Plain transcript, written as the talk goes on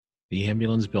The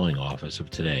ambulance billing office of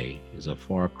today is a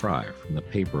far cry from the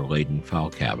paper-laden file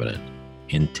cabinet,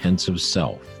 intensive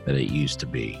self that it used to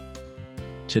be.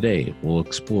 Today, we'll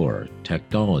explore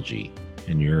technology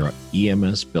in your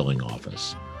EMS billing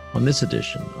office on this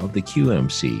edition of the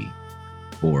QMC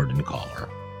Board and Collar.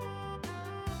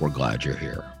 We're glad you're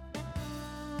here.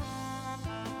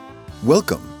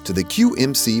 Welcome to the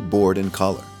QMC Board and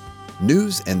Collar,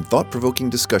 news and thought-provoking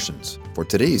discussions for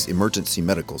today's emergency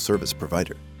medical service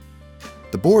provider.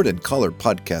 The Board and Collar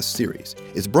podcast series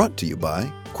is brought to you by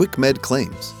QuickMed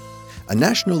Claims, a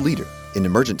national leader in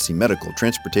emergency medical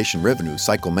transportation revenue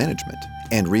cycle management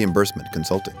and reimbursement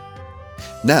consulting.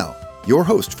 Now, your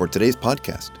host for today's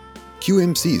podcast,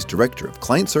 QMC's Director of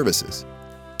Client Services,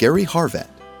 Gary Harvat.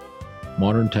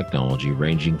 Modern technology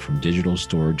ranging from digital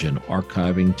storage and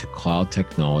archiving to cloud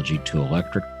technology to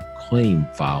electric claim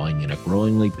filing in a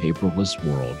growingly paperless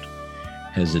world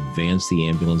has advanced the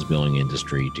ambulance billing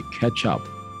industry to catch up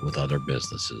with other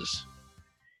businesses.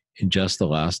 In just the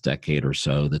last decade or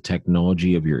so, the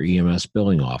technology of your EMS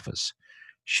billing office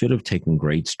should have taken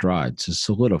great strides to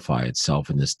solidify itself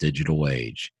in this digital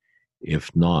age.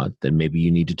 If not, then maybe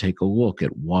you need to take a look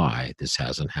at why this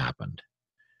hasn't happened.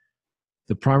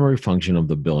 The primary function of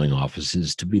the billing office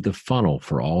is to be the funnel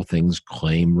for all things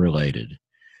claim-related.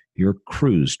 Your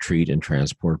crews treat and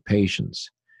transport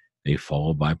patients. They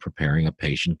follow by preparing a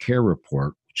patient care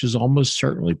report, which is almost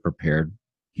certainly prepared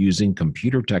using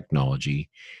computer technology,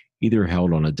 either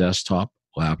held on a desktop,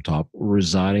 laptop, or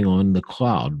residing on the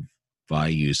cloud via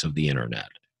use of the internet.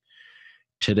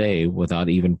 Today, without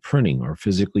even printing or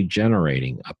physically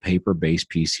generating a paper-based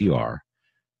PCR,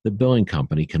 the billing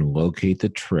company can locate the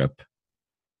trip,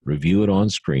 review it on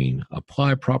screen,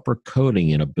 apply proper coding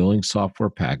in a billing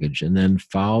software package, and then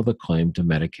file the claim to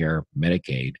Medicare,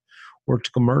 Medicaid, or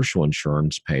to commercial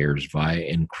insurance payers via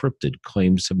encrypted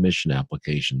claim submission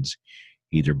applications,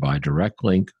 either by direct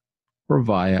link or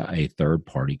via a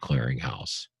third-party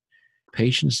clearinghouse.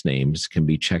 Patients' names can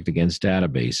be checked against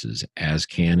databases, as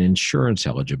can insurance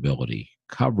eligibility,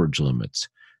 coverage limits,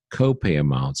 copay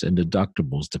amounts, and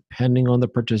deductibles depending on the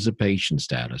participation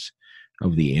status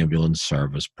of the ambulance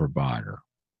service provider.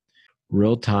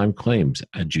 Real-time claims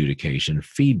adjudication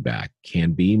feedback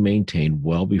can be maintained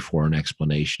well before an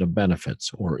explanation of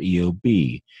benefits, or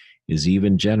EOB, is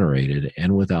even generated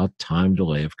and without time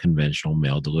delay of conventional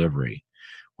mail delivery.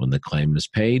 When the claim is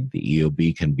paid, the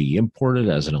EOB can be imported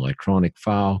as an electronic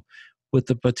file with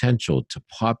the potential to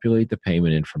populate the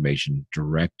payment information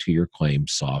direct to your claim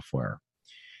software.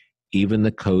 Even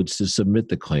the codes to submit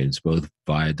the claims, both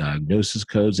via diagnosis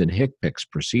codes and HCPCS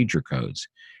procedure codes,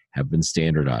 have been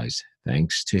standardized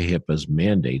thanks to HIPAA's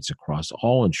mandates across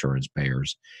all insurance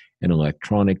payers and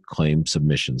electronic claim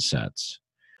submission sets.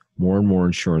 More and more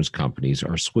insurance companies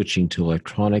are switching to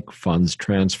electronic funds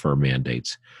transfer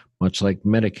mandates, much like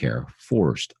Medicare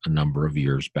forced a number of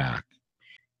years back.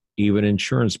 Even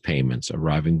insurance payments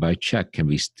arriving by check can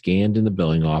be scanned in the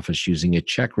billing office using a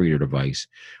check reader device,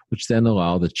 which then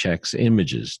allow the check's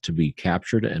images to be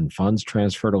captured and funds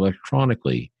transferred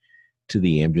electronically to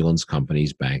the ambulance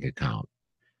company's bank account.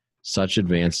 Such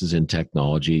advances in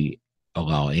technology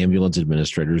allow ambulance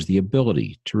administrators the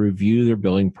ability to review their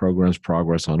billing program's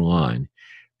progress online,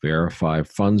 verify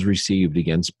funds received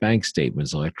against bank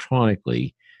statements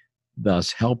electronically,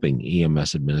 thus helping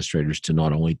EMS administrators to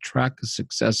not only track the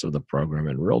success of the program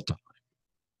in real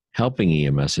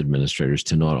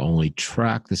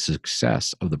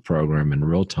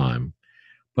time,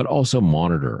 but also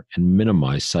monitor and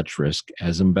minimize such risk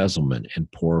as embezzlement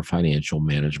and poor financial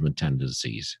management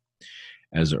tendencies.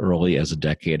 As early as a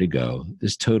decade ago,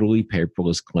 this totally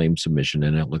paperless claim submission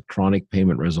and electronic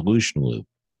payment resolution loop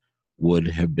would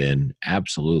have been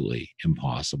absolutely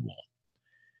impossible.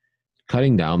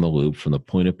 Cutting down the loop from the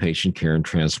point of patient care and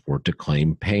transport to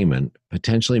claim payment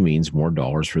potentially means more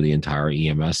dollars for the entire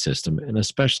EMS system and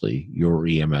especially your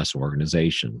EMS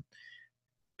organization.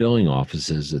 Billing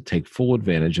offices that take full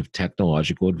advantage of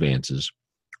technological advances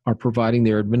are providing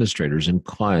their administrators and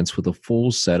clients with a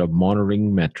full set of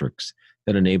monitoring metrics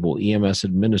that enable EMS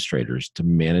administrators to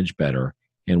manage better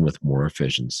and with more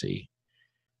efficiency.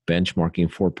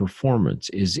 Benchmarking for performance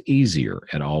is easier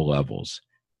at all levels.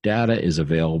 Data is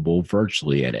available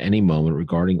virtually at any moment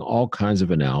regarding all kinds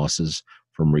of analysis,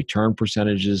 from return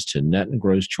percentages to net and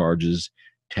gross charges,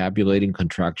 tabulating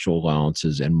contractual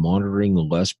allowances, and monitoring the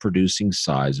less producing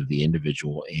size of the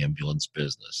individual ambulance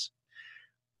business.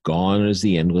 Gone is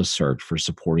the endless search for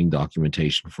supporting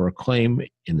documentation for a claim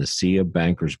in the sea of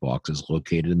bankers' boxes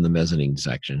located in the mezzanine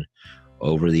section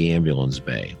over the ambulance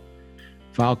bay.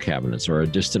 File cabinets are a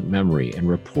distant memory, and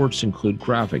reports include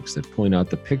graphics that point out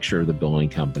the picture of the billing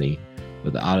company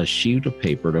without a sheet of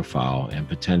paper to file and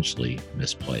potentially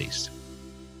misplaced.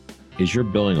 Is your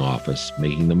billing office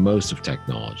making the most of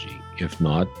technology? If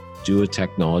not, do a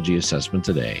technology assessment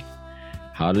today.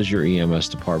 How does your EMS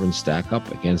department stack up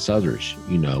against others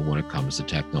you know when it comes to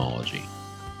technology?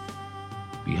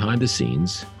 Behind the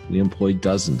scenes, we employ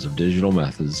dozens of digital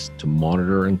methods to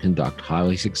monitor and conduct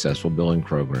highly successful billing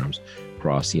programs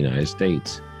across the United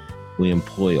States. We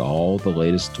employ all the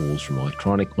latest tools from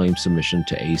electronic claim submission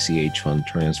to ACH fund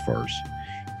transfers.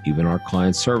 Even our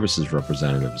client services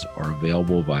representatives are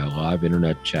available via live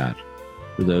internet chat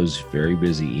for those very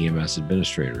busy EMS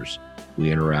administrators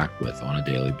we interact with on a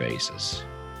daily basis.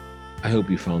 I hope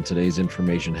you found today's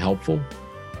information helpful.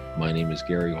 My name is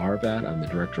Gary Harvat. I'm the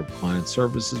Director of Client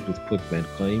Services with QuickMed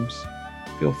Claims.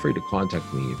 Feel free to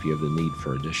contact me if you have the need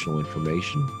for additional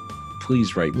information.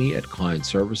 Please write me at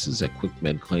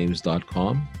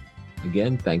clientservices@quickmedclaims.com.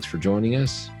 Again, thanks for joining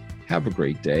us. Have a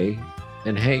great day.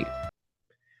 And hey,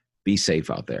 be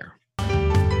safe out there.